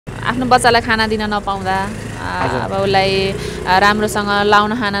आफ्नो बच्चालाई खाना दिन नपाउँदा अब उसलाई राम्रोसँग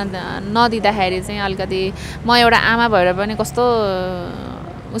लाउन खाना नदिँदाखेरि चाहिँ अलिकति म एउटा आमा भएर पनि कस्तो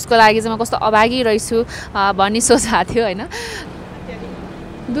उसको लागि चाहिँ म कस्तो अभागी रहेछु भन्ने सोच आएको थियो होइन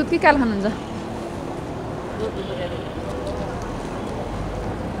दुध कि काल खानुहुन्छ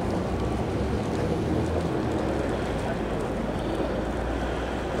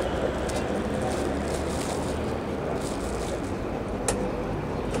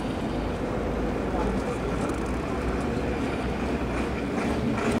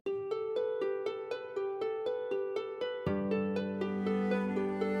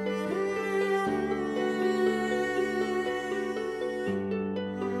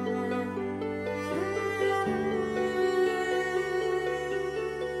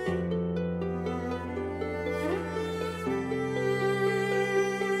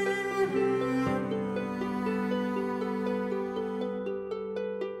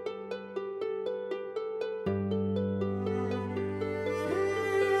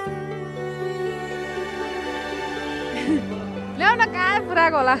ल्याउन कहाँ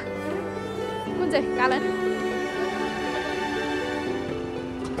पुऱ्याएको होला कुन चाहिँ कालो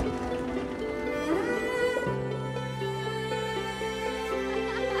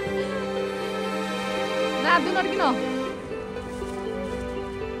दुन किन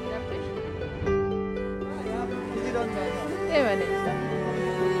त्यही भने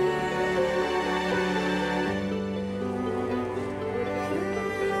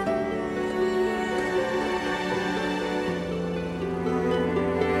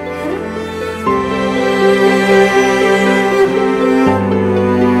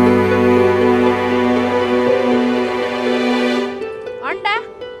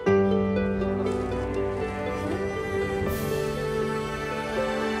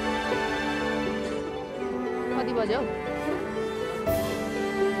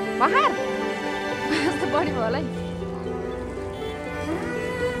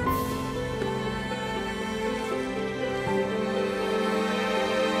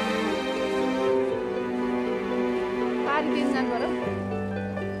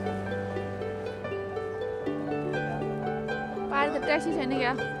ट्याक्सी छैन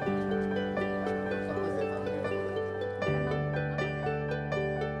क्या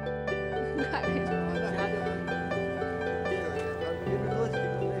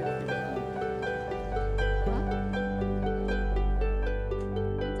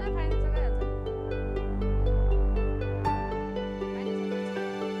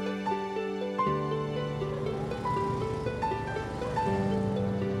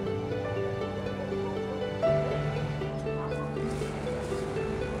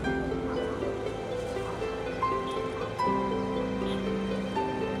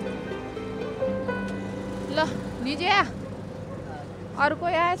निजे अरू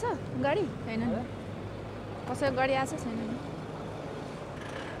कोही आएछ गाडी छैन कसैको गाडी आएछ छैन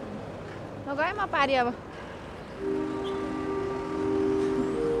ल गएँ म पारी अब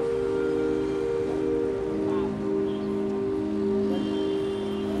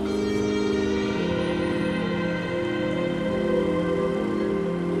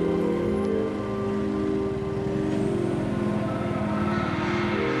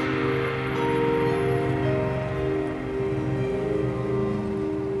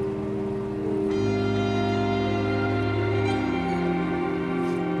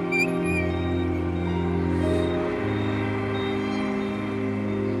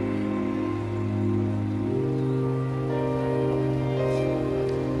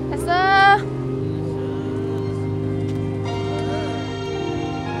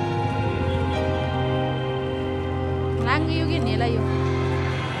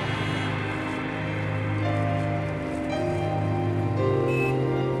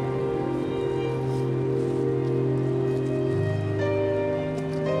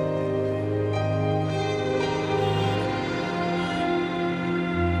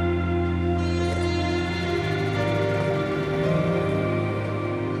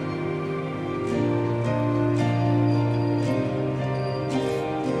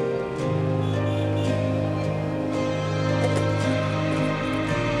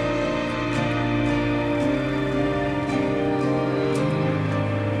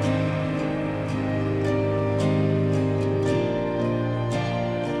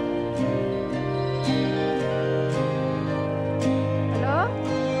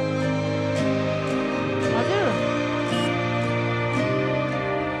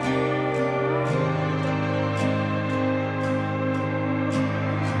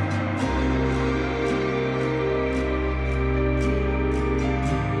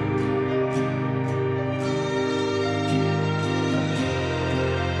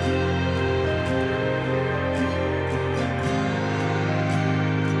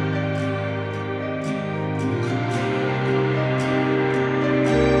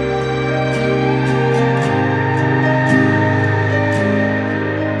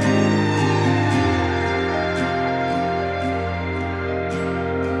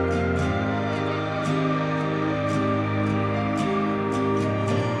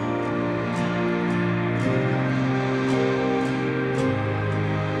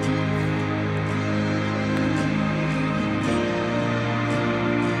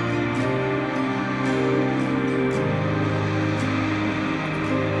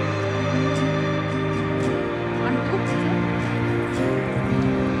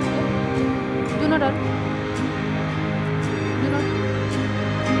Baral.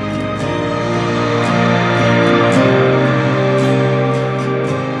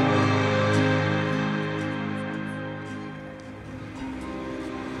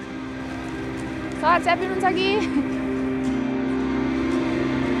 Sir, चिया पिनुहुन्छ कि?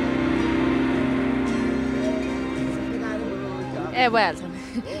 ए भइहाल्छ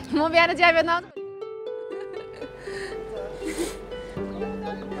म बिहान चिया पिउन आउँछु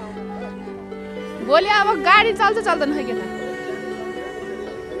भोलि अब गाडी चल्छ चल्दैन खै के थाहा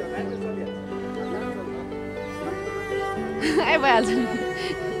ए भइहाल्छ नि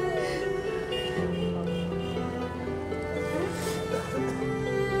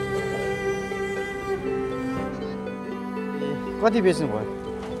कति बेच्नु भयो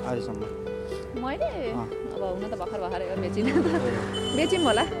आजसम्म मैले अब हुन त भर्खर बेचिन त बेचिम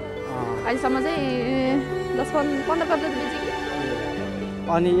होला अहिलेसम्म चाहिँ 10-15 जति बेचेँ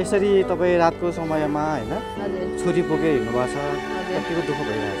अनि यसरी तपाईँ रातको समयमा हैन हजुर छोरी बोकेर हिँड्नु भएको छ कतिको दुःख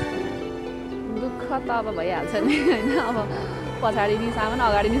भइरहेछ दुःख त अब भइहाल्छ नि हैन अब पछाडि नि सामान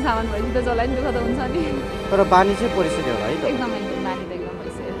अगाडि नि सामान भएपछि त जसलाई नि दुःख त हुन्छ नि तर बानी चाहिँ परिसक्यो होला है त एकदम बानी त एकदम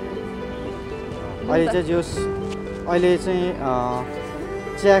भइसक्यो अहिले चाहिँ जोस अहिले चाहिँ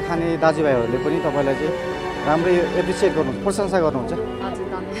चिया खाने दाजुभाइहरूले पनि तपाईँलाई चाहिँ राम्रै एप्रिसिएट गर्नुहुन्छ प्रशंसा गर्नुहुन्छ हजुर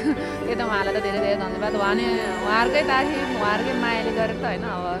धन्यवाद एकदम उहाँलाई त धेरै धेरै धन्यवाद उहाँहरूकै तारिफ उहाँहरूकै मायाले गरेर त होइन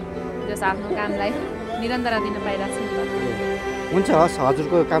अब जस आफ्नो कामलाई निरन्तरता दिन पाइरहेको छु नि त हुन्छ हस्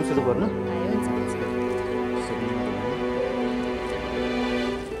हजुरको काम सुरु गर्नु हुन्छ हुन्छ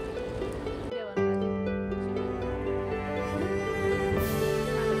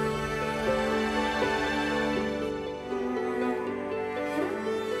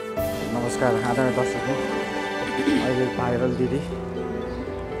नमस्कार आदरणीय दर्शकहरू अहिले भाइरल दिदी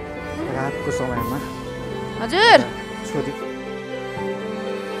रातको समयमा हजुर छोरी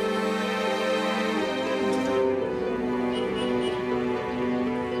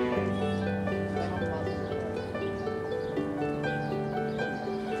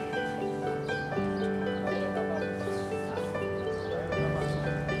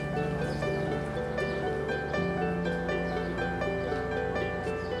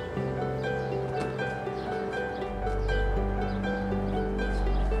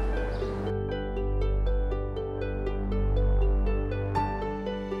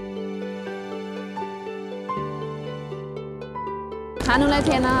खानुलाई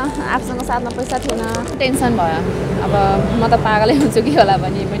थिएन आफूसँग साथमा पैसा थिएन टेन्सन भयो अब म त पागलै हुन्छु कि होला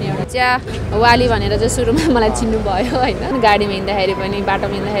भने पनि एउटा चिया वाली भनेर चाहिँ सुरुमा मलाई चिन्नु भयो होइन गाडीमा हिँड्दाखेरि पनि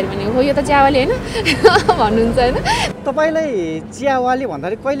बाटोमा हिँड्दाखेरि पनि हो यो त चियावाली होइन भन्नुहुन्छ होइन तपाईँलाई चियावाली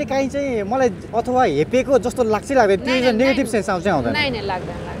भन्दाखेरि कहिले काहीँ चाहिँ मलाई अथवा हेपेको जस्तो लाग्छ लाग्दैन त्यो चाहिँ नेगेटिभ सेन्स आउँछ आउँदैन नै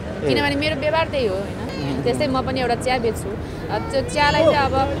लाग्दैन किनभने मेरो व्यवहार त्यही हो होइन त्यस्तै म पनि एउटा चिया बेच्छु त्यो चियालाई चाहिँ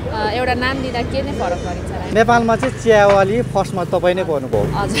अब एउटा नाम दिँदा के नै फरक परिन्छ नेपालमा चाहिँ चियावाली फर्स्टमा तपाईँ नै पर्नुभयो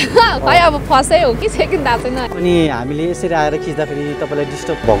हजुर खै अब फर्स्टै हो कि सेकेन्ड थाहा छैन अनि हामीले यसरी आएर खिच्दाखेरि तपाईँलाई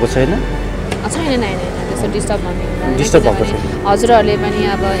डिस्टर्ब भएको छैन छैन नै त्यस्तो डिस्टर्ब डिस्टर्ब भएको छैन हजुरहरूले पनि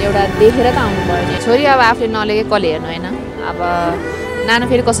अब एउटा देखेर त आउनु भयो नि छोरी अब आफूले नलेगे कसले हेर्नु होइन अब नानो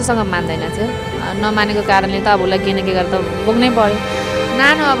फेरि कसैसँग मान्दैन थियो नमानेको कारणले त अब उसलाई के न के गरेर त बोक्नै पर्यो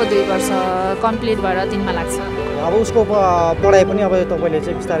नानो अब 2 वर्ष कम्प्लिट भएर 3 मा लाग्छ अब उसको पढाइ पनि अब तपाईँले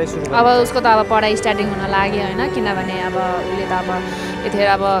चाहिँ बिस्तारै सुरु अब उसको त अब पढाइ स्टार्टिङ हुन लाग्यो होइन किनभने अब उसले त अब यतिखेर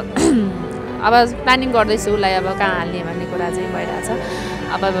अब अब प्लानिङ गर्दैछु उसलाई अब कहाँ हाल्ने भन्ने कुरा चाहिँ भइरहेछ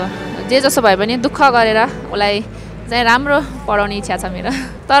अब जे जसो भए पनि दुःख गरेर उसलाई चाहिँ राम्रो पढाउने इच्छा छ मेरो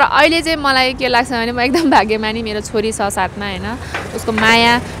तर अहिले चाहिँ मलाई के लाग्छ भने म एकदम भाग्यमानी मेरो छोरी छ साथमा होइन उसको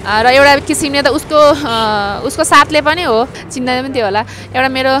माया र एउटा किसिमले त उसको साथले पनि हो चिन्ता पनि थियो होला एउटा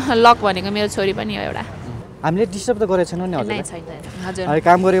मेरो लक भनेको मेरो छोरी पनि हो एउटा हामीले डिस्टर्ब त गरेको छैनौँ नि हजुर अहिले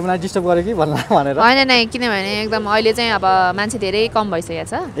काम गरेको बेला डिस्टर्ब गरेँ कि भन्ला भनेर होइन नै किनभने एकदम अहिले चाहिँ अब मान्छे धेरै कम भइसकेको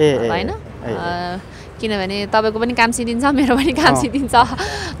छ होइन किनभने तपाईँको पनि काम सिदिन्छ मेरो पनि काम सिदिन्छ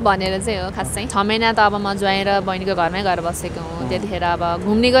भनेर चाहिँ हो खास चाहिँ 6 महिना त अब म ज्वाइँ र बहिनीको घरमै गएर बसेको हुँ त्यतिखेर अब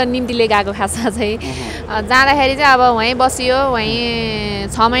घुम्नेको निम्तिले गएको खासमा चाहिँ जाँदाखेरि चाहिँ अब वहीँ बसियो वहीँ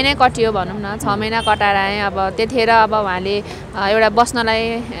 6 महिनै कटियो भनौँ न 6 महिना कटाएर आएँ अब त्यतिखेर अब उहाँले एउटा बस्नलाई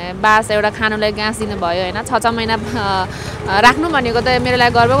बास एउटा खानुलाई गाँस दिनुभयो होइन 6 महिना राख्नु भनेको त मेरो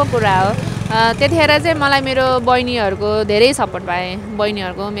लागि गर्वको कुरा हो त्यतिखेर चाहिँ मलाई मेरो बहिनीहरूको धेरै सपोर्ट पाएँ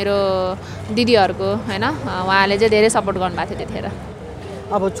बहिनीहरूको मेरो दिदीहरूको होइन उहाँले चाहिँ धेरै सपोर्ट गर्नुभएको थियो त्यतिखेर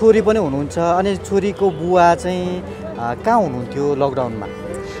अब छोरी पनि हुनुहुन्छ अनि छोरीको बुवा चाहिँ कहाँ हुनुहुन्थ्यो लकडाउनमा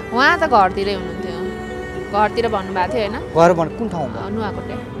उहाँ त घरतिरै हुनुहुन्थ्यो घरतिर भन्नुभएको थियो हैन घर बन कुन ठाउँमा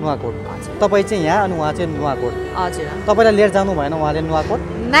नुवाकोटले नुवाकोट तपाईँ चाहिँ यहाँ अनि उहाँ चाहिँ नुवाकोट हजुर तपाईँलाई लिएर जानु भएन उहाँले नुवाकोट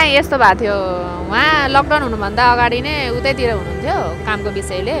नै यस्तो भएको थियो उहाँ लकडाउन हुनुभन्दा अगाडि नै उतैतिर हुनुहुन्थ्यो कामको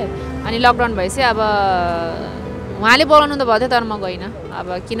विषयले अनि लकडाउन भएपछि अब उहाँले बोलाउनु त भयो थियो तर म गइनँ अब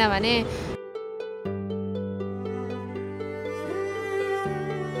किनभने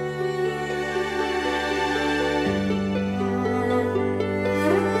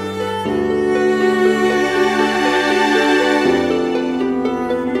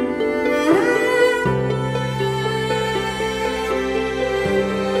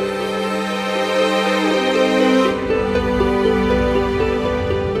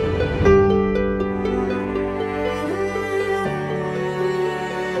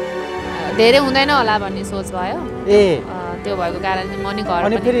धेरै हुँदैन होला भन्ने सोच भयो त्यो भएको कारणले म नि घर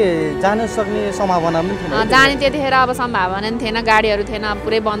अनि फेरि जान सक्ने सम्भावना पनि थिएन जाने त्यतिखेर अब सम्भावना पनि थिएन गाडीहरू थिएन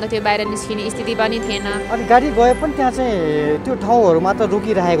पुरै बन्द थियो बाहिर निस्किने स्थिति पनि थिएन अनि गाडी गए पनि त्यहाँ चाहिँ त्यो ठाउँहरूमा त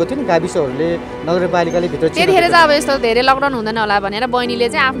रोकिरहेको थियो नि गाविसहरूले नगरपालिकाले भित्र त्यतिखेर चाहिँ अब यस्तो धेरै लकडाउन हुँदैन होला भनेर बहिनीले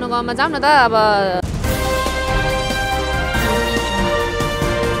चाहिँ आफ्नो गाउँमा जाउँ न त अब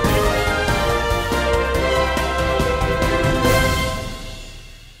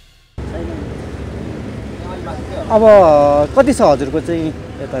अब कति छ हजुरको चाहिँ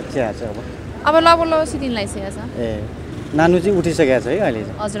यता चिया चाहिँ अब लगभग 20 दिन लागिसकेको छ ए नानु चाहिँ उठिसकेको छ है अहिले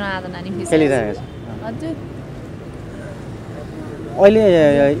चाहिँ हजुर आधा नानी खेलिरहेको छ हजुर अहिले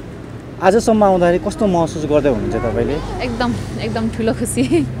आजसम्म आउँदाखेरि कस्तो महसुस गर्दै हुनुहुन्छ तपाईँले एकदम ठुलो खुसी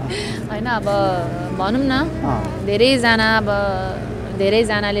हैन अब भनौँ न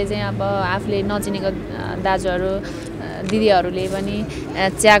धेरैजनाले चाहिँ अब आफूले नचिनेको दाजुहरू दिदीहरूले पनि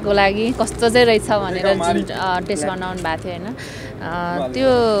चियाको लागि कस्तो चाहिँ रहेछ भनेर जुन टेस्ट गर्न आउनु भएको थियो हैन त्यो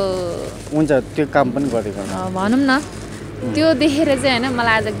हुन्छ त्यो काम पनि गरिदिनु भनौँ न त्यो देखेर चाहिँ हैन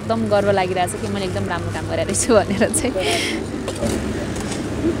मलाई आज एकदम गर्व लागिरहेछ कि मैले एकदम राम्रो काम गरेर छु भनेर चाहिँ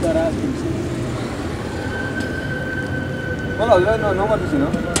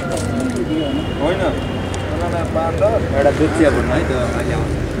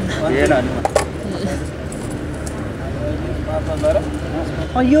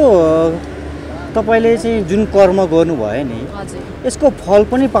यो तपाईँले चाहिँ जुन कर्म गर्नुभयो नि यसको फल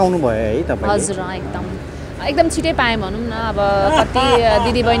पनि पाउनु भयो है तपाईले हजुर एकदम छिटै पाएँ भनौँ न अब कति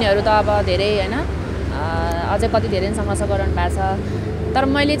दिदीबहिनीहरू त अब धेरै हैन अझै कति धेरै सङ्घर्ष गरिरहनु भएको छ तर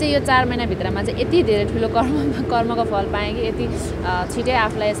मैले चाहिँ यो 4 महिनाभित्रमा चाहिँ यति धेरै ठुलो कर्मको फल पाएँ कि यति छिटै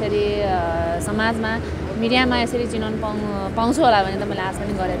आफूलाई यसरी समाजमा मिडियामा यसरी चिनाउन पाउँछु होला भने त मैले आश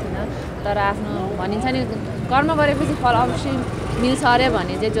पनि गरेको थिइनँ तर आफ्नो भनिन्छ नि कर्म गरेपछि फल अवश्य मिल्छ अरे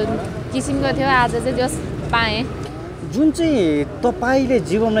भन्ने चाहिँ जुन किसिमको थियो आज चाहिँ जस पाएँ जुन चाहिँ तपाईँले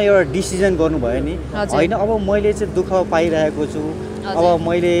जीवनमा एउटा डिसिजन गर्नुभयो नि होइन अब मैले चाहिँ दुःख पाइरहेको छु अब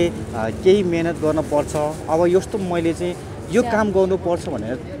मैले केही मेहनत गर्न पर्छ अब यस्तो मैले चाहिँ यो काम गर्नुपर्छ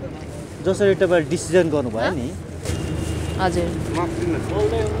भनेर जसरी तपाईँले डिसिजन गर्नुभयो नि हजुर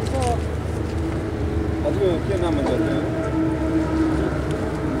के नाम भन्छ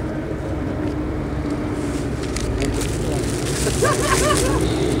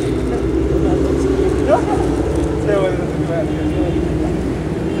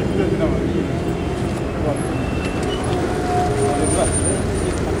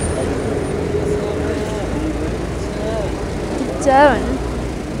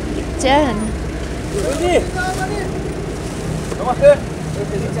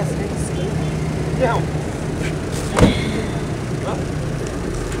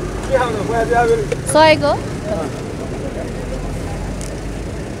सयको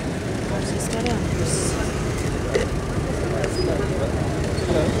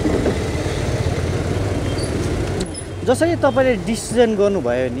जसरी तपाईँले डिसिजन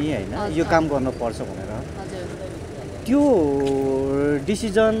गर्नुभयो नि होइन यो काम गर्नुपर्छ भनेर त्यो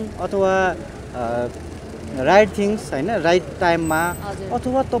डिसिजन अथवा राइट थिङ्स होइन राइट टाइममा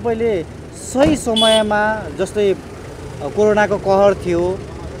अथवा तपाईँले सही समयमा जस्तै कोरोनाको कहर थियो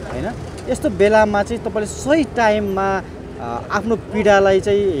होइन यस्तो बेलामा चाहिँ तपाईँले सही टाइममा आफ्नो पीडालाई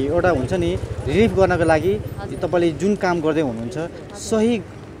चाहिँ एउटा हुन्छ नि रिलिफ गर्नको लागि तपाईँले जुन काम गर्दै हुनुहुन्छ सही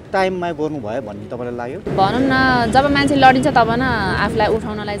टाइममा गर्नुभयो भन्ने तपाईँलाई लाग्यो भनौँ न जब मान्छे लडिन्छ तब न आफूलाई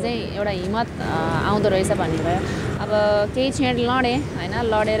उठाउनलाई चाहिँ एउटा हिम्मत आउँदो रहेछ भन्ने भयो अब केही क्षण लडेँ होइन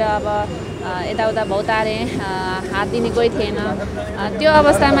लडेर अब यताउता भौतारेँ हात दिने कोही थिएन त्यो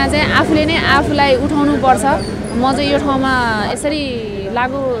अवस्थामा चाहिँ आफूले नै आफूलाई उठाउनु पर्छ म चाहिँ यो ठाउँमा यसरी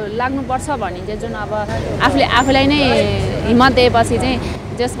लाग्नुपर्छ भन्ने चाहिँ जुन अब आफूलाई नै हिम्मत दिएपछि चाहिँ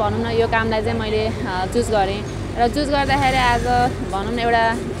जस भनौँ न यो कामलाई चाहिँ मैले चुज गरेँ र चुज गर्दाखेरि आज भनौँ न एउटा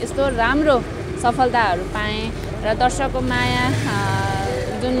यस्तो राम्रो सफलताहरू पाएँ र दर्शकको माया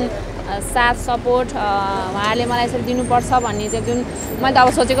जुन साथ सपोर्ट उहाँहरूले मलाई यसरी दिनुपर्छ भन्ने चाहिँ जुन मैले त अब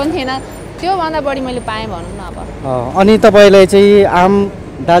सोचेको पनि थिएन त्योभन्दा बढी मैले पाएँ भनौँ न अब अनि तपाईँलाई चाहिँ आम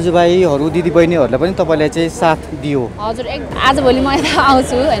दाजुभाइहरू दिदीबहिनीहरूलाई पनि तपाईँले चाहिँ साथ दियो हजुर आजभोलि म यता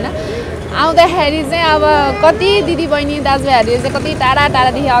आउँछु होइन आउँदाखेरि चाहिँ अब कति दिदीबहिनी दाजुभाइहरूले चाहिँ कति टाढा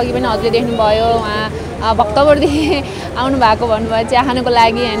टाढादेखि अघि पनि हजुरले देख्नुभयो उहाँ भक्तपुरदेखि आउनु भएको भन्नुभयो चिया खानुको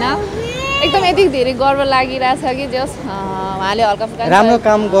लागि होइन एकदम यति धेरै गर्व लागिरहेछ कि जस उहाँले हल्का फुल्का राम्रो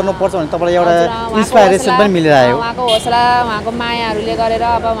काम गर्नुपर्छ भने तपाईँलाई एउटा इन्स्पाइरेसन पनि मिलिरह्यो उहाँको हौसला उहाँको मायाहरूले गरेर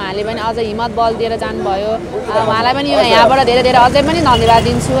अब उहाँले पनि अझ हिम्मत बल दिएर जानुभयो उहाँलाई पनि यहाँबाट धेरै धेरै अझै पनि धन्यवाद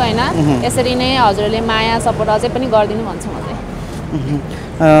दिन्छु होइन यसरी नै हजुरहरूले माया सपोर्ट अझै पनि गरिदिनु भन्छु म चाहिँ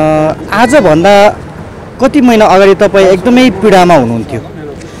आजभन्दा कति महिना अगाडि तपाईँ एकदमै पीडामा हुनुहुन्थ्यो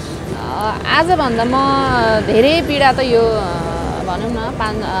आजभन्दा म धेरै पीडा त यो भनौँ न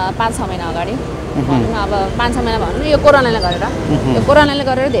 5-6 महिना अगाडि भनौँ न अब 5-6 महिना भनौँ न यो कोरोनाले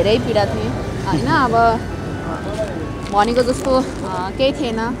गरेर धेरै पीडा थिएँ होइन अब भनेको जस्तो केही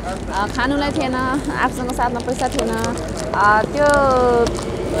थिएन खानुलाई थिएन आफूसँग साथमा पैसा थिएन त्यो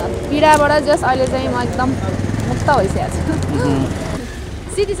पीडाबाट जस अहिले चाहिँ म एकदम मुक्त भइसकेको छु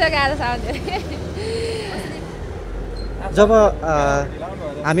सिटिसकेको आज जब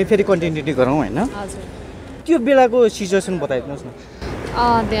हामी फेरि कन्टिन्युटी गरौँ होइन त्यो बेलाको सिचुएसन बताइदिनुहोस् न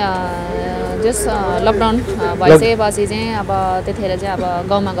त्यहाँ जस लकडाउन भइसकेपछि चाहिँ अब त्यतिखेर चाहिँ अब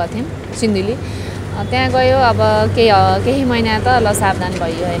गाउँमा गएको थियौँ सिन्धुली त्यहाँ गयो अब केही महिना त ल सावधान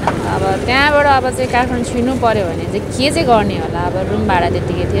भयो होइन अब त्यहाँबाट अब चाहिँ काठमाडौँ छिर्नु पऱ्यो भने चाहिँ के चाहिँ गर्ने होला अब रुम भाडा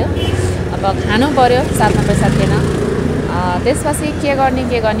त्यत्तिकै थियो अब खानु पऱ्यो साथमा पैसा थिएन त्यसपछि के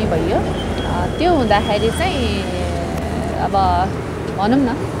गर्ने भयो त्यो हुँदाखेरि चाहिँ अब भनौँ न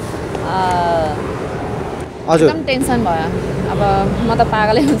एकदम टेन्सन भयो अब म त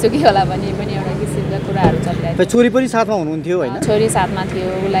पागलै हुन्छु कि होला भन्ने पनि एउटा किसिमका कुराहरू चलिरहेको छोरी पनि साथमा हुनुहुन्थ्यो होइन छोरी साथमा थियो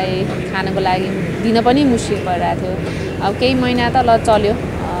उसलाई खानको लागि दिन पनि मुस्किल परिरहेको थियो अब केही महिना त ल चल्यो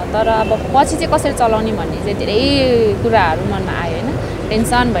तर अब पछि चाहिँ कसरी चलाउने भन्ने चाहिँ धेरै कुराहरू मनमा आयो होइन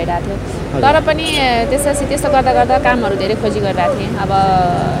टेन्सन भइरहेको थियो तर पनि त्यस्तो गर्दा गर्दा कामहरू धेरै खोजी गरिरहेको थिएँ अब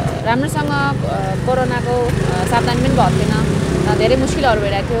राम्रोसँग कोरोनाको सावधानी पनि भएको थिएन धेरै मुस्किलहरू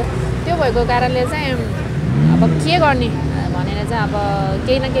भइरहेको थियो त्यो भएको कारणले चाहिँ अब के गर्ने भनेर चाहिँ अब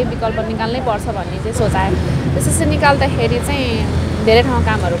केही न केही विकल्प निकाल्नै पर्छ भन्ने चाहिँ सोचायो त्यसपछि निकाल्दाखेरि चाहिँ धेरै ठाउँमा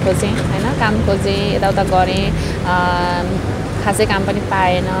कामहरू खोजेँ होइन काम खोजेँ यताउता गरेँ खासै काम पनि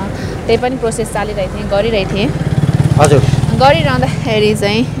पाएन त्यही पनि प्रोसेस चालिरहेको थिएँ गरिरहेको थिएँ हजुर गरिरहँदाखेरि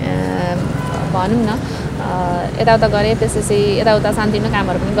चाहिँ भनौँ न यताउता गरेँ त्यसपछि यताउता सानोतिनो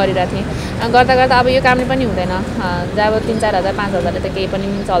कामहरू पनि गरिरहेको थिएँ गर्दा गर्दा अब यो कामले पनि हुँदैन जब 3-4 हजार 5 हजारले त केही पनि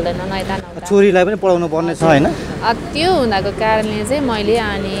चल्दैन नयता छोरीलाई पनि पढाउनु पर्ने छ होइन त्यो हुँदाको कारणले चाहिँ मैले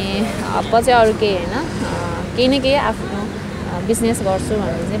अनि अब चाहिँ अरू केही होइन केही न केही आफ्नो बिजनेस गर्छु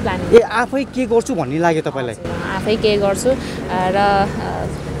भन्ने चाहिँ प्लानिङ आफै के गर्छु भन्ने लाग्यो तपाईँलाई आफै के गर्छु र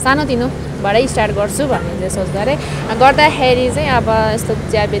सानोतिनोबाटै स्टार्ट गर्छु भन्ने चाहिँ सोच गरेँ गर्दाखेरि चाहिँ अब यस्तो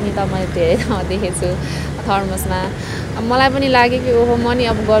चिया बेच्ने त मैले धेरै ठाउँमा देखेको छु थर्मसमा मलाई पनि लाग्यो कि ओहो म नि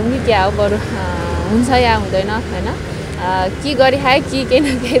अब गरौँ कि क्या हो बरु हुन्छ या हुँदैन होइन के गरिखाएँ कि केही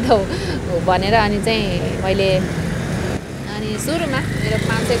न केही त भनेर अनि चाहिँ मैले अनि सुरुमा मेरो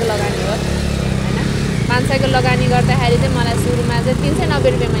 500को लगानी हो होइन 500को लगानी गर्दाखेरि चाहिँ मलाई सुरुमा चाहिँ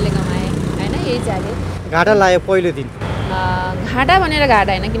 390 रुपियाँ मैले कमाएँ होइन यही चाले घाटा लाग्यो पहिलो दिन घाटा भनेर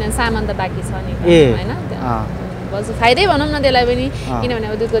घाटा होइन किनभने सामान त बाँकी छ नि होइन बस फाइदै भनौँ न त्यसलाई पनि किनभने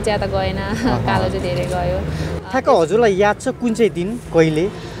अब दुधको चिया त गएन कालो चाहिँ धेरै गयो ठ्याक्क हजुरलाई याद छ कुन चाहिँ दिन कहिले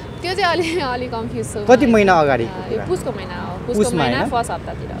त्यो चाहिँ अलि कन्फ्युज छु कति महिना अगाडि पुसको महिना हो पुसको महिना फर्स्ट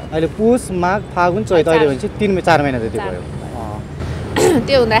हप्तातिर अहिले पुस माघ फागुन चैत अहिले हुन्छ 3-4 महिना जति भयो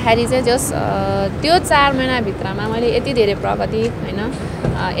त्यो हुँदाखेरि चाहिँ जस त्यो 4 महिनाभित्रमा मैले यति धेरै प्रगति होइन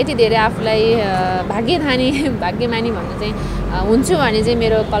यति धेरै आफूलाई भाग्यमानी भन्नु चाहिँ हुन्छु भने चाहिँ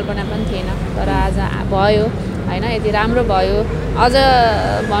मेरो कल्पना पनि थिएन तर आज भयो होइन यति राम्रो भयो अझ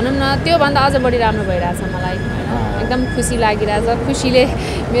भनौँ न त्योभन्दा अझ बढी राम्रो भइरहेछ मलाई होइन एकदम खुसी लागिरहेछ खुसीले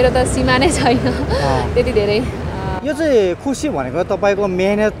मेरो त सीमा नै छैन त्यति धेरै यो चाहिँ खुसी भनेको तपाईँको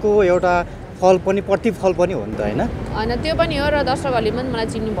मेहनतको एउटा फल पनि प्रतिफल पनि हो नि त होइन त्यो पनि हो र दर्शकहरूले पनि मलाई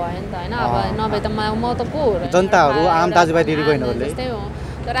चिन्नु भयो नि त होइन अब नभए त म त को हो जनताहरू आम दाजुभाइ दिदीबहिनीहरूले त्यस्तै हो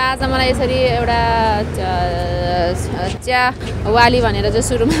तर आज मलाई यसरी एउटा चियावाली भनेर चाहिँ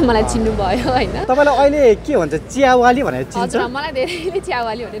सुरुमा मलाई चिन्नु भयो होइन तपाईँलाई अहिले के भन्छ चियावाली भनेर चिन्छ हजुर मलाई धेरैले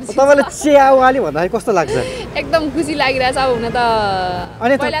चियावाली भनेर चिन्छ तपाईँलाई चियावाली भन्दाखेरि कस्तो लाग्छ एकदम खुसी लागिरहेछ अब हुन त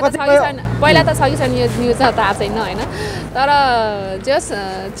पहिला त छ कि छैन यो न्युज त थाहा छैन होइन तर जस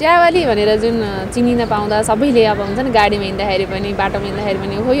चियावाली भनेर जुन चिनिन पाउँदा सबैले अब हुन्छ नि गाडीमा हिँड्दाखेरि पनि बाटोमा हिँड्दाखेरि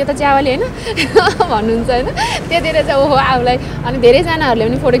पनि हो यो त चियावाली होइन भन्नुहुन्छ होइन त्यतिर चाहिँ ओहो आफूलाई अनि धेरैजनाहरूले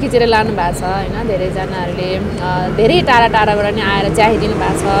पनि फोटो खिचेर लानु भएको छ होइन धेरैजनाहरूले धेरै टाढा टाढाबाट नि आएर चाहिदिनु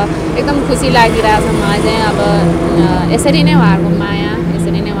भएको छ एकदम खुसी लागिरहेछ मलाई चाहिँ अब यसरी नै उहाँहरूको माया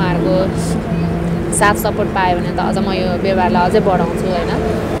यसरी नै उहाँहरूको साथ सपोर्ट पायो भने त अझ म यो व्यवहारलाई अझै बढाउँछु होइन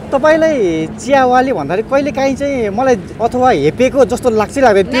तपाईँलाई चियावाली भन्दाखेरि कहिले काहीँ चाहिँ मलाई अथवा हेपेको जस्तो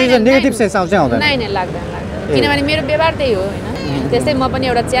लाग्दैन त्यो नेगेटिभ सेन्स आउँछ आउँदैन नै लाग्दैन किनभने मेरो व्यवहार त्यही हो होइन त्यस्तै म पनि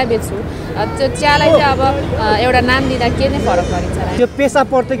एउटा चिया बेच्छु त्यो चियालाई चाहिँ अब एउटा नाम दिँदा के नै फरक परिन्छ त्यो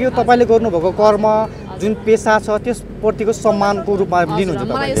पेसाप्रतिको तपाईँले गर्नुभएको कर्म जुन पेसा छ त्यसप्रतिको सम्मानको रूपमा लिनुहुन्छ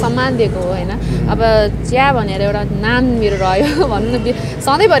मलाई यो सम्मान दिएको हो होइन अब चिया भनेर एउटा नाम मेरो रह्यो भन्नु न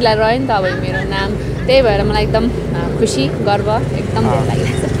सधैँभरिलाई रह्यो नि त अब मेरो नाम त्यही भएर मलाई एकदम खुसी गर्व एकदम धेरै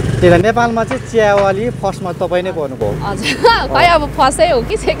लागिरहेको छ त्यही नेपालमा चाहिँ चियावाली फर्स्टमा तपाईँ नै पर्नुभयो हजुर खै अब फर्स्टै हो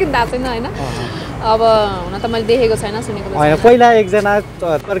कि सेकेन्ड थाहा छैन होइन अब हुन त मैले देखेको छैन सुनेको होइन पहिला एकजना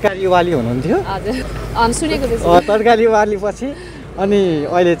तरकारीवाली हुनुहुन्थ्यो हजुर सुनेको थिएँ तरकारीवाली पछि अनि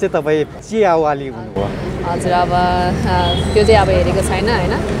अहिले चाहिँ तपाईँ चियावाली हुनुभयो हजुर अब त्यो चाहिँ अब हेरेको छैन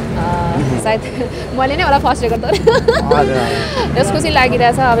होइन सायद मैले नै होला फर्स्ट रेकर्ड त्यस खुसी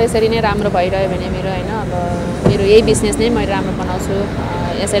लागिरहेछ अब यसरी नै राम्रो भइरह्यो भने मेरो होइन अब मेरो यही बिजनेस नै मैले राम्रो बनाउँछु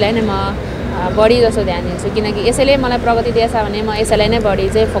यसैलाई नै म बढी जसो ध्यान दिन्छु किनकि यसैले मलाई प्रगति दिएछ भने म यसैलाई नै बढी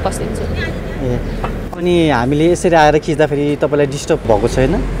चाहिँ फोकस दिन्छु अनि हामीले यसरी आएर खिच्दाखेरि तपाईँलाई डिस्टर्ब भएको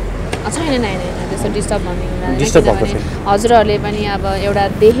छैन छैन त्यस्तो डिस्टर्ब भन्ने हजुरहरूले पनि अब एउटा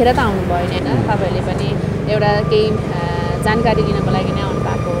देखेर त आउनु भयो नि होइन तपाईँहरूले पनि एउटा केही जानकारी लिनको लागि नै आउनु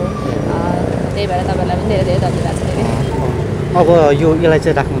भएको हो त्यही भएर तपाईँलाई पनि धेरै धेरै धन्यवाद छ अब यो यसलाई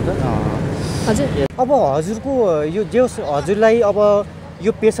चाहिँ राख्नु त हजुर अब हजुरको यो जे हजुरलाई अब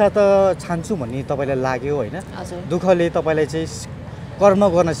यो पेसा त छान्छु भन्ने तपाईँलाई लाग्यो होइन दुःखले तपाईँलाई चाहिँ कर्म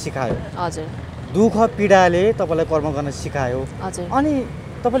गर्न सिकायो हजुर दुःख पीडाले तपाईँलाई कर्म गर्न सिकायो अनि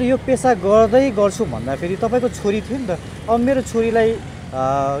तपाईँले यो पेसा गर्दै गर्छु भन्दाखेरि तपाईँको छोरी थियो नि त अब मेरो छोरीलाई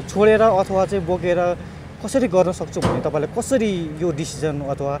छोडेर अथवा चाहिँ बोकेर कसरी गर्न सक्छु भने तपाईँलाई कसरी यो डिसिजन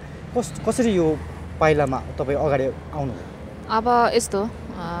अथवा कसरी यो पाइलामा तपाईँ अगाडि आउनु अब यस्तो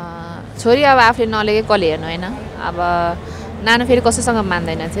छोरी अब आफूले नलेगे कसले हेर्नु होइन अब नानु फेरि कसैसँग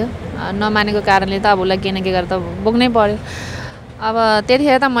मान्दैन थियो नमानेको कारणले त अब उसलाई के न के गरेर त बोक्नै पर्यो अब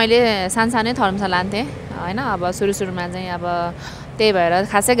त्यतिखेर त मैले सानसानै थर्मसा लान्थेँ होइन अब सुरुमा चाहिँ अब त्यही भएर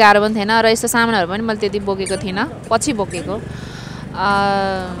खासै गाह्रो पनि थिएन र यस्तो सामानहरू पनि मैले त्यति बोकेको थिइनँ पछि बोकेको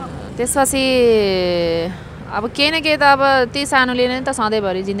त्यसपछि अब केही न केही त अब त्यही सानोले नै त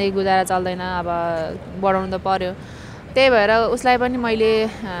सधैँभरि जिन्दगी गुजारा चल्दैन अब बढाउनु त पर्यो त्यही भएर उसलाई पनि मैले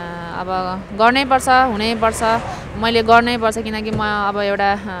अब गर्नैपर्छ हुनैपर्छ मैले गर्नैपर्छ किनकि म अब एउटा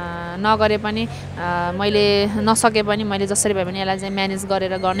नगरे पनि मैले नसके पनि मैले जसरी भए पनि यसलाई चाहिँ म्यानेज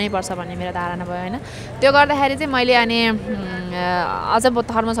गरेर गर्नैपर्छ भन्ने मेरो धारणा भयो होइन त्यो गर्दाखेरि चाहिँ मैले अनि अझ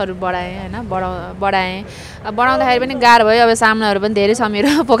थर्मसहरू बढाएँ होइन बढाउँदाखेरि पनि गाह्रो भयो अब सामानहरू पनि धेरै छ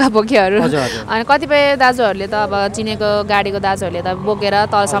मेरो पोकापोकीहरू अनि कतिपय दाजुहरूले त अब चिनेको गाडीको दाजुहरूले त बोकेर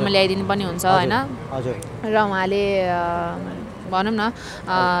तलसम्म ल्याइदिनु पनि हुन्छ होइन र उहाँले भनौँ न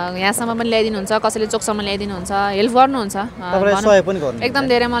यहाँसम्म पनि ल्याइदिनुहुन्छ कसैले चोकसम्म ल्याइदिनुहुन्छ हेल्प गर्नुहुन्छ एकदम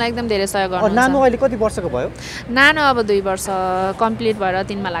धेरै मलाई एकदम धेरै सहयोग गर्नुहुन्छ नानु अहिले कति वर्षको भयो नानु अब 2 वर्ष कम्प्लिट भएर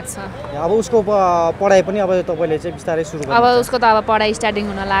 3मा लाग्छ अब उसको पढाइ पनि अब तपाईँले चाहिँ बिस्तारै सुरु गर्नु अब उसको त अब पढाइ स्टार्टिङ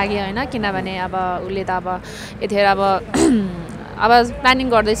हुन लाग्यो होइन किनभने अब उसले त अब यतिखेर अब प्लानिङ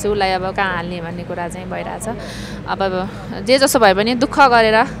गर्दैछु उसलाई अब कहाँ हाल्ने भन्ने कुरा चाहिँ भइरहेछ अब जे जसो भए पनि दुःख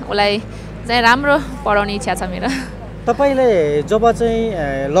गरेर उसलाई चाहिँ राम्रो पढाउने इच्छा छ मेरो तपाईँले जब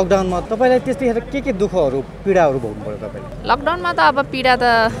चाहिँ लकडाउनमा तपाईँलाई त्यतिखेर के दुःखहरू पीडाहरू भोग्नु पर्यो तपाईँले लकडाउनमा त अब पीडा त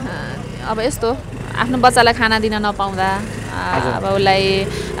अब यस्तो आफ्नो बच्चालाई खाना दिन नपाउँदा अब उसलाई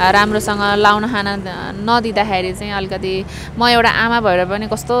राम्रोसँग लाउन खान नदिँदाखेरि चाहिँ अलिकति म एउटा आमा भएर पनि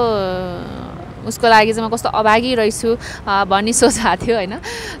कस्तो उसको लागि चाहिँ म कस्तो अभागी रहेछु भन्ने सोच आएको थियो होइन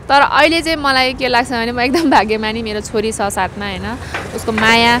तर अहिले चाहिँ मलाई के लाग्छ भने म एकदम भाग्यमानी मेरो छोरी छ साथमा होइन उसको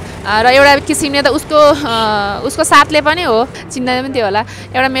माया र एउटा किसिमले त उसको साथले पनि हो चिन्दैन पनि थियो होला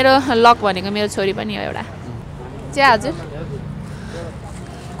एउटा मेरो लक भनेको मेरो छोरी पनि हो एउटा चिया हजुर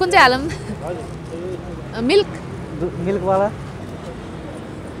कुन चाहिँ हालौँ मिल्कवाला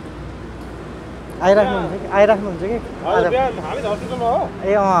आइराख्नुहुन्छ कि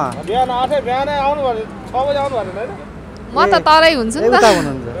ए म त तलै हुन्छु नि त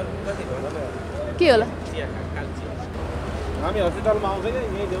के होला हामी हस्पिटलमा आउँछ नि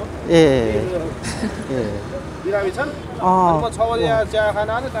यही देऊ बिरामी छन् म 6 बजे चिया खान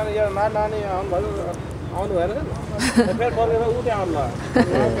आने त्यहाँदेखि यो नानी आउनु भएर फेरि फर्केर उ त्यहाँ आउनु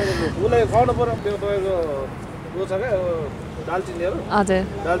उसलाई खुवाउनु पर्यो त्यो तपाईँको उ छ क्या दालचिनीहरू हजुर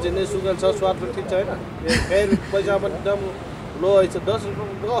दालचिनी सुगल छ स्वाद पनि ठिक छ होइन फेरि पैसा पनि एकदम लो छ 10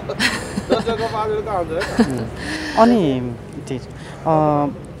 रुपियाँ 10 रुपियाँ पाँच रुपियाँ आउँछ अनि ठिक छ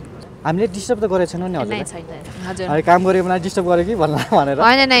हामीले डिस्टर्ब त गरेको छैनौँ नि नै हजुर छैन हजुर अहिले काम गरेको बेला डिस्टर्ब गरेँ कि भन्ला भनेर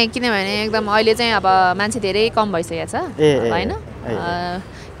होइन नै किनभने एकदम अहिले चाहिँ अब मान्छे धेरै कम भइसकेको छ होइन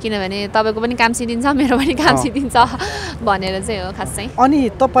किनभने तपाईँको पनि काम सिदिन्छ मेरो पनि काम सिदिन्छ भनेर चाहिँ हो खास चाहिँ अनि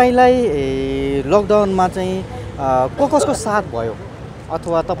तपाईँलाई लकडाउनमा चाहिँ कसको साथ भयो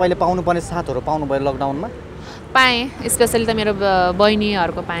अथवा तपाईँले पाउनुपर्ने साथहरू पाउनुभयो लकडाउनमा पाएँ स्पेसली त मेरो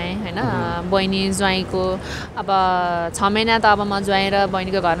बहिनीहरूको पाएँ होइन बहिनी ज्वाइँको अब 6 महिना त अब म ज्वाइँ र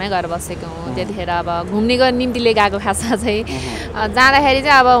बहिनीको घरमै गएर बसेको हुँ त्यतिखेर अब घुम्नेको निम्तिले गएको खासमा चाहिँ जाँदाखेरि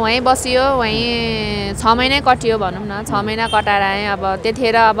चाहिँ अब वहीँ बसियो वहीँ 6 महिनै कटियो भनौँ न 6 महिना कटाएर आएँ अब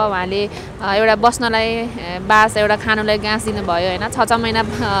त्यतिखेर अब उहाँले एउटा बस्नलाई बास एउटा खानुलाई गाँस दिनुभयो होइन 6 महिना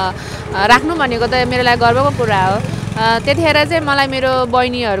राख्नु भनेको त मेरो लागि गर्वको कुरा हो त्यतिखेर चाहिँ मलाई मेरो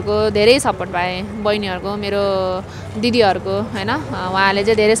बहिनीहरूको धेरै सपोर्ट पाएँ बहिनीहरूको मेरो दिदीहरूको होइन उहाँले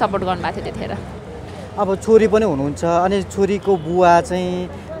चाहिँ धेरै सपोर्ट गर्नुभएको थियो त्यतिखेर अब छोरी पनि हुनुहुन्छ अनि छोरीको बुवा चाहिँ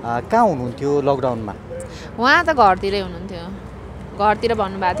कहाँ हुनुहुन्थ्यो लकडाउनमा उहाँ त घरतिरै हुनुहुन्थ्यो घरतिर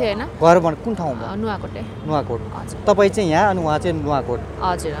भन्नुभएको थियो होइन घर कुन ठाउँमा नुवाकोटे नुवाकोट तपाईँ चाहिँ यहाँ अनि उहाँ चाहिँ नुवाकोट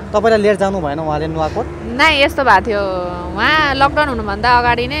हजुर तपाईँलाई लिएर जानु भएन उहाँले नुवाकोट नै यस्तो भएको थियो उहाँ लकडाउन हुनुभन्दा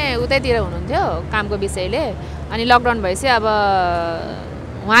अगाडि नै उतैतिर हुनुहुन्थ्यो कामको विषयले अनि लकडाउन भएपछि अब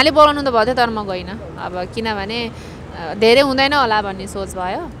उहाँले बोलाउनु त भयो थियो तर म गइनँ अब किनभने धेरै हुँदैन होला भन्ने सोच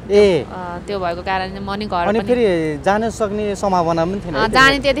भयो त्यो भएको कारणले म नि घर अनि फेरि जान सक्ने सम्भावना पनि थिएन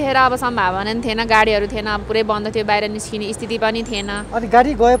जाने त्यतिखेर अब सम्भावना पनि थिएन गाडीहरू थिएन अब पुरै बन्द थियो बाहिर निस्किने स्थिति पनि थिएन अनि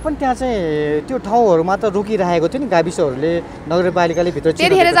गाडी गए पनि त्यहाँ चाहिँ त्यो ठाउँहरूमा त रोकिरहेको थियो नि गाविसहरूले नगरपालिकाले भित्र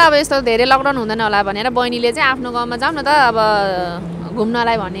त्यतिखेर चाहिँ अब यस्तो धेरै लकडाउन हुँदैन होला भनेर बहिनीले चाहिँ आफ्नो गाउँमा जाउँ न त अब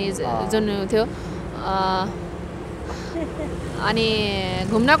घुम्नलाई भन्ने जुन थियो अनि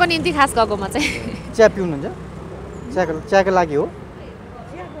घुम्नको निम्ति खास गएको म चाहिँ चिया पिउनुहुन्छ चियाको लागि हो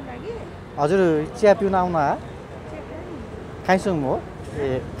हजुर चिया पिउन आउनु आ खाइसक्नु हो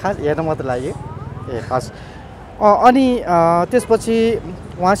खास हेर्न मात्र लाग्यो खास अनि त्यसपछि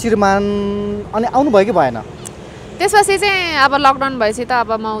उहाँ श्रीमान अनि आउनुभयो कि भएन त्यसपछि चाहिँ अब लकडाउन भएपछि त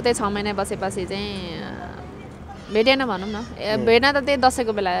अब म उतै 6 महिना बसेपछि चाहिँ भेटेन भनौँ न भेट्न त त्यही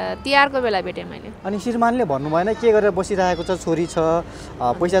दसैँको बेला तिहारको बेला भेटेँ मैले अनि श्रीमानले भन्नु भएन के गरेर बसिरहेको छ छोरी छ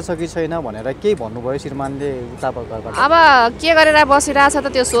पैसा छ कि छैन भनेर केही भन्नुभयो श्रीमानले उता घरबाट अब के गरेर बसिरहेछ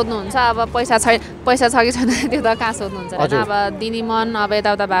त त्यो सोध्नुहुन्छ अब पैसा छ कि छैन त्यो त कहाँ सोध्नुहुन्छ होइन अब दिनी मन अब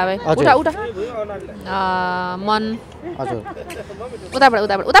यताउता भावे उठा उठा मन हजुर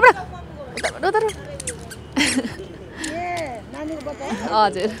उताबाट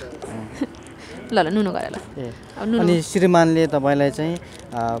हजुर ल नुनु गरेर अनि श्रीमानले तपाईँलाई चाहिँ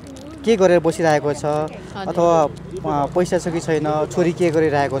के गरेर बसिरहेको छ अथवा पैसा छ कि छैन छोरी के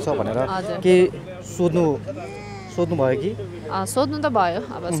गरिरहेको छ भनेर के सोध्नु भयो कि सोध्नु त भयो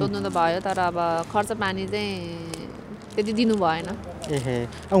अब सोध्नु त भयो तर अब खर्च पानी चाहिँ त्यति दिनु भएन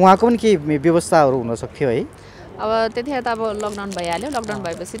उहाँको पनि केही व्यवस्थाहरू हुनसक्थ्यो है अब त्यतिखेर त अब लकडाउन भइहाल्यो लकडाउन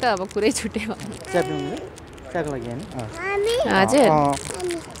भएपछि त अब कुरै छुट्यो हजुर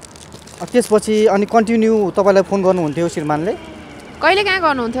त्यसपछि अनि कन्टिन्यू तपाईँलाई फोन गर्नुहुन्थ्यो श्रीमानले कहिले कहाँ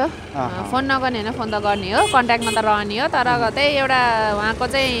गर्नुहुन्थ्यो फोन नगर्ने होइन फोन त गर्ने हो कन्ट्याक्टमा त रहने हो तर त्यही एउटा उहाँको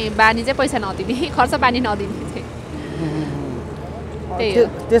चाहिँ बानी चाहिँ पैसा नदिने खर्च पानी नदिने चाहिँ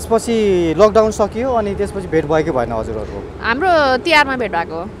त्यसपछि लकडाउन सकियो अनि त्यसपछि भेट भयो कि भएन हजुरहरूको हाम्रो तिहारमा भेट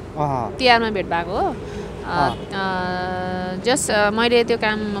भएको हो जस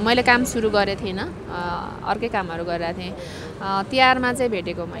मैले काम सुरु गरेको थिइनँ अर्कै कामहरू गरिरहेको थिएँ तिहारमा चाहिँ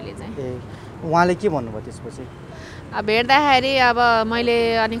भेटेको मैले चाहिँ उहाँले के भन्नुभयो त्यसपछि भेट्दाखेरि अब मैले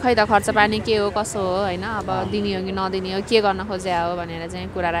अनि खै त खर्च पानी के हो कसो हो होइन अब दिने हो कि नदिने हो के गर्न खोजे हो भनेर चाहिँ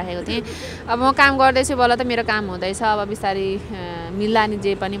कुरा राखेको थिएँ अब म काम गर्दैछु बल्ल त मेरो काम हुँदैछ अब बिस्तारै मिल्ला नि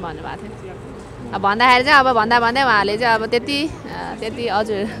जे पनि भन्नुभएको थियो अब भन्दाखेरि चाहिँ अब भन्दा भन्दै उहाँले चाहिँ अब त्यति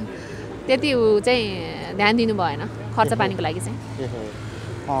हजुर त्यति चाहिँ ध्यान दिनु भएन खर्च पानीको लागि चाहिँ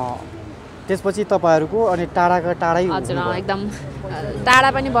त्यसपछि तपाईँहरूको अनि टाढाको टाढै हजुर एकदम टाढा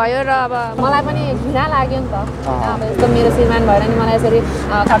पनि भयो र अब मलाई पनि घृणा लाग्यो नि त अब यस्तो मेरो श्रीमान भएर नि मलाई यसरी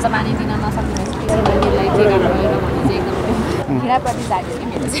खर्च पानी दिन नसक्ने बहिनीलाई के गर्नु भयो भन्ने चाहिँ एकदम घृणाप्रति जाग्यो कि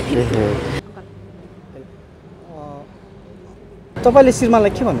मेरो चाहिँ तपाईँले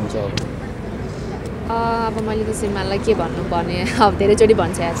श्रीमानलाई के भन्नुहुन्छ अब मैले त श्रीमानलाई के भन्नुपर्ने अब धेरैचोटि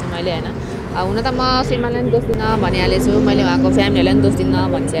भनिसकेको छु मैले होइन हुन त म श्रीमानलाई पनि दोष दिन्न भनिहालेको छु मैले उहाँको फ्यामिलीलाई पनि दोष दिन्न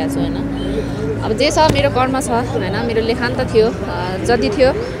भनिसकेको छु होइन अब जे छ मेरो कर्म छ होइन मेरो लेखान त थियो जति थियो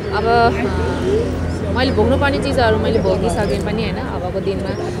अब मैले भोग्नुपर्ने चिजहरू मैले भोगिसकेँ पनि होइन अबको दिन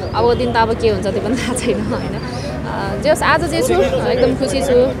त अब के हुन्छ त्यो पनि थाहा छैन होइन जे आज जे छु एकदम खुसी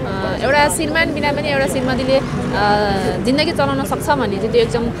छु एउटा श्रीमान बिना पनि एउटा श्रीमतीले जिन्दगी चलाउन सक्छ भन्ने चाहिँ त्यो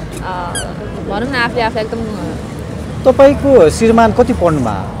एकदम भनौँ न आफूले एकदम तपाईँको श्रीमान कति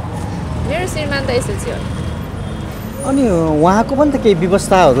पढ्नुभयो? मेरो श्रीमान त एसएलसी हो। अनि उहाँको पनि त केही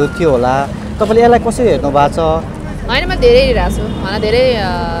व्यवस्थाहरू थियो होला, तपाईँले यसलाई कसरी हेर्नु भएको छ? होइन, म धेरै हेरिरहेको छु। मलाई धेरै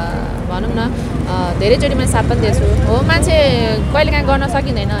भनौँ न धेरैचोटि मैले साथ पनि दिएछु हो। मान्छे कहिलेकाहीँ गर्न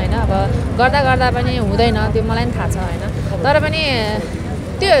सकिँदैन होइन, अब गर्दा गर्दा पनि हुँदैन, त्यो मलाई पनि थाहा छ होइन। तर पनि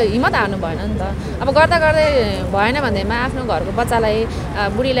त्यो हिम्मत हार्नु भएन नि त। अब गर्दा गर्दै भएन भन्दैमा आफ्नो घरको बच्चालाई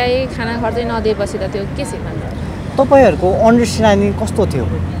बुढीलाई खाना खर्चै नदिएपछि त त्यो के सिक्नु? तपाईँहरूको अन्डरस्ट्यान्डिङ कस्तो थियो?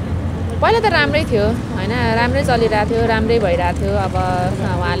 पहिला त राम्रै थियो होइन, राम्रै चलिरहेको थियो, राम्रै भइरहेको थियो। अब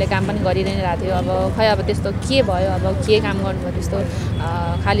उहाँले काम पनि गरिरहनु थियो। अब खै अब त्यस्तो के भयो, अब के काम गर्नुभयो त्यस्तो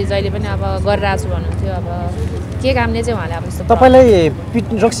खालि जहिले पनि अब गरिरहेको छु भन्नुहुन्थ्यो। अब के कामले चाहिँ उहाँले अब त्यस्तो तपाईँलाई पिट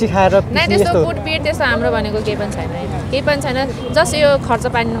रक्सी खाएर नै त्यस्तो कुटपिट त्यस्तो हाम्रो भनेको केही पनि छैन, केही पनि छैन। जस्ट यो खर्च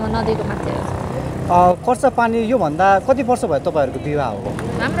पानी नदिएको मात्रै हो। खर्च पानी योभन्दा कति वर्ष भयो तपाईँहरूको विवाह हो?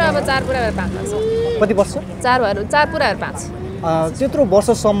 हाम्रो अब 4 पुरा भएर 5 वर्ष। कति वर्ष? 4 पुरा भएर 5। त्यत्रो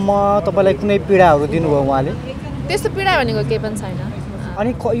वर्षसम्म तपाईँलाई कुनै पीडाहरू दिनुभयो उहाँले? त्यस्तो पीडा भनेको केही पनि छैन।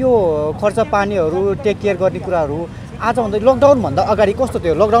 अनि यो खर्च पानीहरू टेक केयर गर्ने कुराहरू आजभन्दा लकडाउनभन्दा अगाडि कस्तो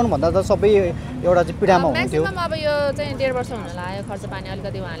थियो? लकडाउनभन्दा त सबै एउटा चाहिँ पीडामा हुन्थ्यो। म्याक्सिमम अब यो चाहिँ 1.5 वर्ष हुन लाग्यो खर्च पानी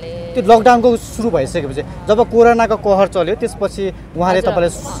अलिकति उहाँले। त्यो लकडाउनको सुरु भइसकेपछि जब कोरोनाको कहर चल्यो त्यसपछि उहाँले तपाईँलाई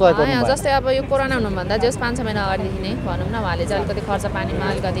सहयोग गर्नुभयो? जस्तै अब यो कोरोना हुनुभन्दा जस 5-6 महिना अगाडिदेखि नै भनौँ न उहाँले चाहिँ अलिकति खर्च पानीमा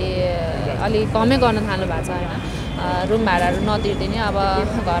अलिकति अलिक कमै गर्न थाल्नु भएको छ होइन। रुम भाडाहरू नतिर्दिने, अब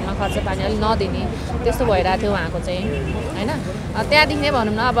घरमा खर्च पानी अलिक नदिने त्यस्तो भइरहेको थियो उहाँको चाहिँ होइन। त्यहाँदेखि नै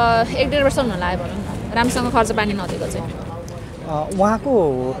भनौँ न अब 1-1.5 वर्ष हुन लाग्यो भनौँ न राम्रोसँग खर्च पानी नदिएको चाहिँ। उहाँको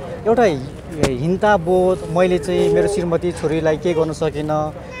एउटा हिन्ता बोध, मैले चाहिँ मेरो श्रीमती छोरीलाई के गर्न सकिनँ,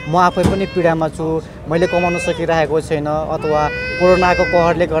 म आफै पनि पीडामा छु, मैले कमाउन सकिरहेको छैन, अथवा कोरोनाको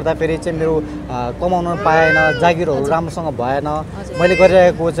कहरले गर्दाखेरि चाहिँ मेरो कमाउन पाएन, जागिरहरू राम्रोसँग भएन, मैले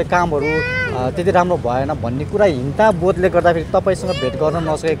गरिरहेको चाहिँ कामहरू त्यति राम्रो भएन भन्ने कुरा हिन्ता बोधले गर्दाखेरि तपाईँसँग भेट गर्न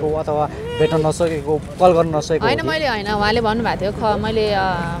नसकेको अथवा भेट्न नसकेको, कल गर्न नसकेको होइन? मैले होइन, उहाँले भन्नुभएको थियो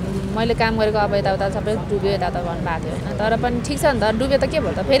मैले काम गरेको अब यताउता सबै डुब्यो यताउता भन्नुभएको थियो होइन। तर पनि ठिक छ नि त, डुब्यो त के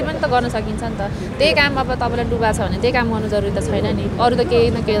भयो त, फेरि पनि त गर्न सकिन्छ नि त। त्यही काम अब तपाईँलाई डुबाएको छ भने त्यही काम गर्नु जरुरी त छैन नि, अरू त केही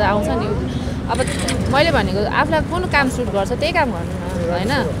न केही त आउँछ नि। अब मैले भनेको आफूलाई कुन काम सुट गर्छ त्यही काम गर्नु न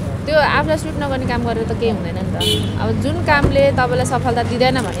होइन। त्यो आफूलाई सुट नगर्ने काम गरेर त केही हुँदैन नि त। अब जुन कामले तपाईँलाई सफलता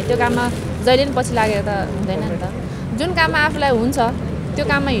दिँदैन भने त्यो काममा जहिले पनि पछि लागेर त हुँदैन नि त। जुन काममा आफूलाई हुन्छ त्यो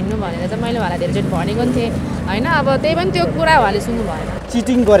काममा हिँड्नु भनेर चाहिँ मैले उहाँलाई धेरैचोटि भनेको नि थिएँ होइन। अब त्यही पनि त्यो कुरा उहाँले सुन्नु भएन।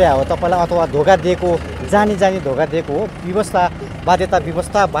 चिटिङ गरे हो तपाईँलाई अथवा धोका दिएको, जानी धोका दिएको हो, व्यवस्था बाध्यता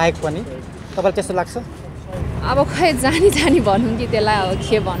व्यवस्था बाहेक पनि तपाईँलाई त्यस्तो लाग्छ? अब खै जानी भनौँ कि त्यसलाई अब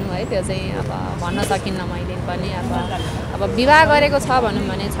के भनौँ है, त्यो चाहिँ अब भन्न सकिन्न मैले पनि। अब विवाह गरेको छ भनौँ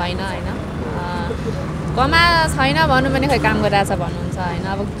भने छैन होइन, कमा छैन भनौँ भने खै काम गरिरहेछ भन्नुहुन्छ होइन।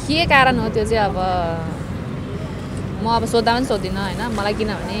 अब के कारण हो त्यो चाहिँ अब म अब सोद्धा पनि सोध्दिनँ होइन। मलाई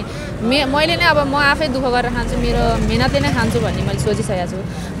किनभने मैले नै अब म आफै दुःख गरेर खान्छु, मेरो मेहनतले नै खान्छु भन्ने मैले सोचिसकेको छु।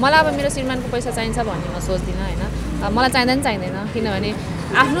 मलाई अब मेरो श्रीमानको पैसा चाहिन्छ भन्ने म सोच्दिनँ होइन। मलाई चाहिँदैन किनभने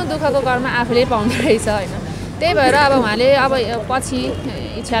आफ्नो दुःखको घरमा आफूले पाउँदो रहेछ होइन। त्यही भएर अब उहाँले अब पछि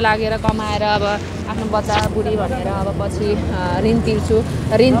इच्छा लागेर कमाएर अब आफ्नो बच्चा बुढी भनेर अब पछि ऋण तिर्छु,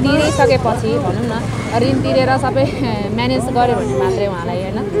 ऋण तिरिसकेपछि भनौँ न ऋण तिरेर सबै म्यानेज गऱ्यो भने मात्रै उहाँलाई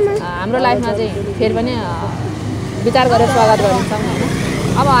होइन हाम्रो लाइफमा चाहिँ फेरि पनि विचार गरेर स्वागत गरिन्छौँ होइन।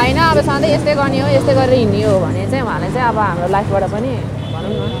 अब होइन अब सधैँ यस्तै गर्ने हो, यस्तै गरेर हिँड्ने हो भने चाहिँ उहाँलाई चाहिँ अब हाम्रो लाइफबाट पनि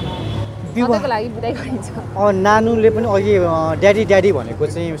भनौँ न विवाहको लागि बिदाइ गरिन्छ। नानुले पनि अघि ड्याडी भनेको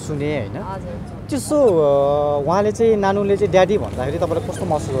चाहिँ सुने होइन। त्यसो उहाँले चाहिँ नानुले चाहिँ ड्याडी भन्दाखेरि तपाईँलाई कस्तो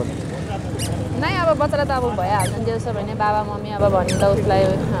महसुस गर्नु? नै अब बच्चालाई त अब भइहाल्छ नि, त्यसो भने बाबा मम्मी अब भन्ने त उसलाई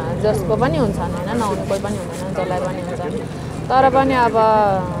जसको पनि हुन्छन् होइन, नहुनु कोही पनि हुँदैन, जसलाई पनि हुन्छन्। तर पनि अब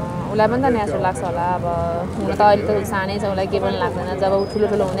उसलाई पनि त नेचुरल लाग्छ होला। अब हुन त अहिले त सानै छ, उसलाई केही पनि लाग्दैन। जब ऊ ठुलो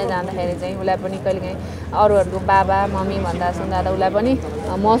हुँदै जाँदाखेरि चाहिँ उसलाई पनि कहिलेकाहीँ अरूहरूको बाबा मम्मी भन्दा सुन्दा त उसलाई पनि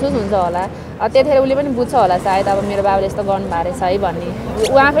महसुस हुन्छ होला। त्यतिखेर उसले पनि बुझ्छ होला सायद अब मेरो बाबाले यस्तो गर्नुभएको रहेछ है भन्ने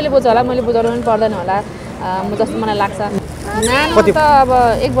ऊ आफैले बुझ्छ होला, मैले बुझाउनु पनि पर्दैन होला जस्तो मलाई लाग्छ। नानी त अब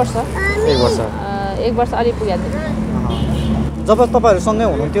 1 वर्ष 1 वर्ष अलि पुगेको थियो। जब तपाईँहरू सँगै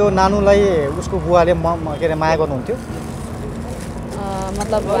हुनुहुन्थ्यो नानुलाई उसको बुवाले के अरे माया गर्नुहुन्थ्यो?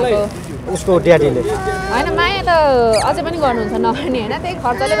 मतलब उसको ड्याडीले होइन माया त अझै पनि गर्नुहुन्छ नगर्ने होइन, त्यही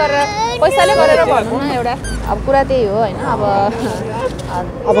खर्चले गरेर पैसाले गरेर भनौँ न एउटा अब कुरा त्यही हो होइन।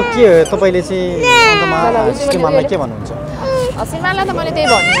 अब के तपाईँले चाहिँ श्रीमानलाई के भन्नुहुन्छ? श्रीमानलाई त मैले त्यही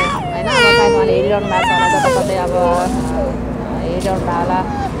भन्ने होइन। अब सायद उहाँले हेरिरहनु भएको छ होला, जताततै अब हेरिरहनु भएको होला,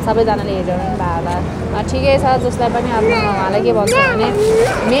 सबैजनाले हेरिरहनु भएको होला। ठिकै छ, जसलाई पनि अब उहाँलाई के भन्छ भने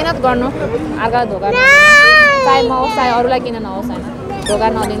मेहनत गर्नु, अर्का धोका चाहे म होस् चाहे अरूलाई किन नहोस् होइन, धोका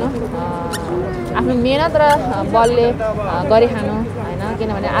नदिनु आफ्नो मेहनत र बलले गरिखानु होइन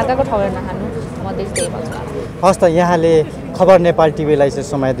किनभने अर्काको ठाउँमा नखानु म त्यही भन्छु हस् त यहाँले खबर नेपाल टिभीलाई चाहिँ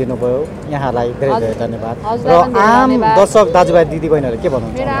समय दिनुभयो यहाँलाई धेरै धेरै धन्यवाद र आम दर्शक दाजुभाइ दिदीबहिनीहरू के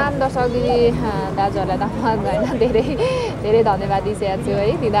भन्नुहुन्छ मेरो आम दर्शक दिदी दाजुहरूलाई त होइन धेरै धेरै धन्यवाद दिइसकेको छु है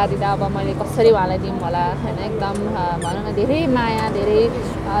दिँदा दिँदा अब मैले कसरी उहाँलाई दिउँ होला होइन एकदम भनौँ न धेरै माया धेरै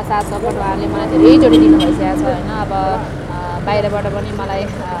साथ सपोर्ट उहाँहरूले मलाई धेरैचोटि दिनु भइसकेको छ होइन अब बाहिरबाट पनि मलाई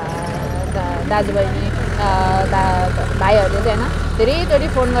दाजुबहिनी भाइहरूले चाहिँ होइन धेरैचोटि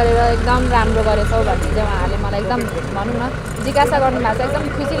फोन गरेर एकदम राम्रो गरेछौ भन्ने चाहिँ उहाँहरूले मलाई एकदम भनौँ न जिज्ञासा गर्नुभएको छ एकदम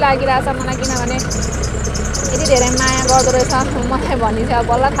खुसी लागिरहेछ मलाई किनभने यति धेरै माया गर्दो रहेछ मलाई भन्ने चाहिँ अब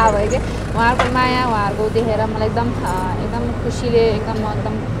बल्ल थाहा भयो कि उहाँहरूको माया उहाँहरूको देखेर मलाई एकदम खुसीले एकदम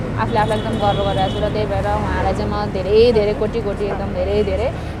आफूले आफूलाई एकदम गर्व गरिरहेको छु र त्यही भएर उहाँलाई चाहिँ म धेरै धेरै कोटी एकदम धेरै धेरै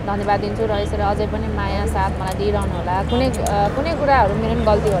धन्यवाद दिन्छु र यसरी अझै पनि माया साथ मलाई दिइरहनु होला कुनै कुराहरू मेरो पनि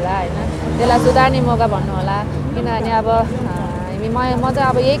गल्ती होला होइन त्यसलाई सुधार्ने मौका भन्नु होला किनभने अब म चाहिँ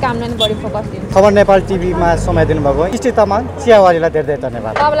अब यही कामलाई नै बढी फोकस दिन्छु खबर नेपाल टिभीमा समय दिनुभएको सृष्टि तामाङ चियावारीलाई धेरै धेरै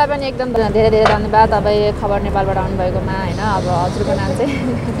धन्यवाद तपाईँलाई पनि एकदम धेरै धेरै धन्यवाद तपाईँ खबर नेपालबाट आउनुभएकोमा होइन अब हजुरको नाम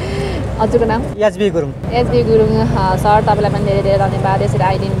चाहिँ हजुरको नाम एचबी गुरुङ सर तपाईँलाई पनि धेरै धेरै धन्यवाद यसरी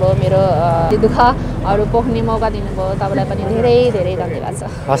आइदिनु भयो मेरो दुःखहरू पोख्ने मौका दिनुभयो तपाईँलाई पनि धेरै धेरै धन्यवाद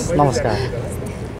छ हस् नमस्कार